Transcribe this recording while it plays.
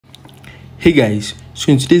Hey guys,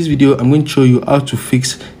 so in today's video I'm going to show you how to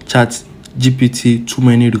fix Chat GPT too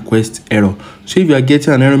many requests error. So if you are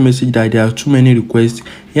getting an error message that there are too many requests,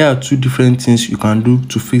 here are two different things you can do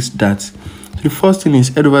to fix that. So the first thing is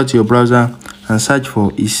head over to your browser and search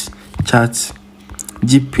for is Chat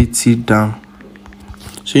GPT down.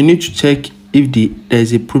 So you need to check if there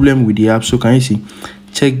is a problem with the app. So can you see,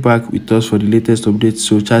 check back with us for the latest updates.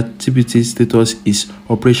 So Chat GPT status is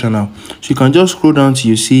operational. So you can just scroll down till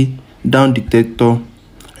you see down detector and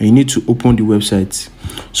you need to open the website.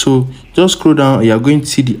 So just scroll down and you are going to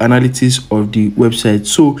see the analytics of the website.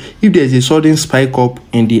 So if there is a sudden spike up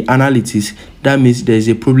in the analytics, that means there is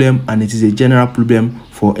a problem and it is a general problem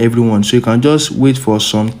for everyone. So you can just wait for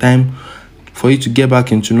some time for you to get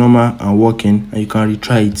back into normal and working, and you can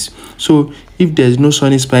retry it. So if there is no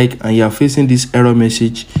sudden spike and you are facing this error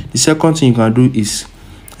message, the second thing you can do is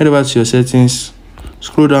head over to your settings,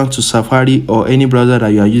 scroll down to Safari or any browser that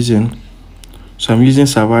you are using. So I'm using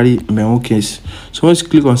Safari in my own case. So once you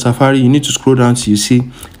click on Safari, you need to scroll down till you see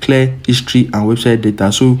clear history and website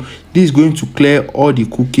data. So this is going to clear all the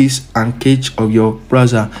cookies and cache of your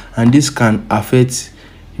browser, and this can affect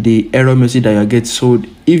the error message that you get. So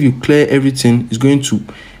if you clear everything, it's going to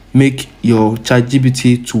make your Chat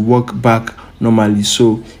GPT to work back normally.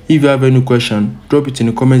 So if you have any question, drop it in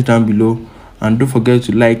the comments down below, and don't forget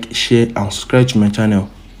to like, share and subscribe to my channel.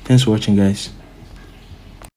 Thanks for watching, guys.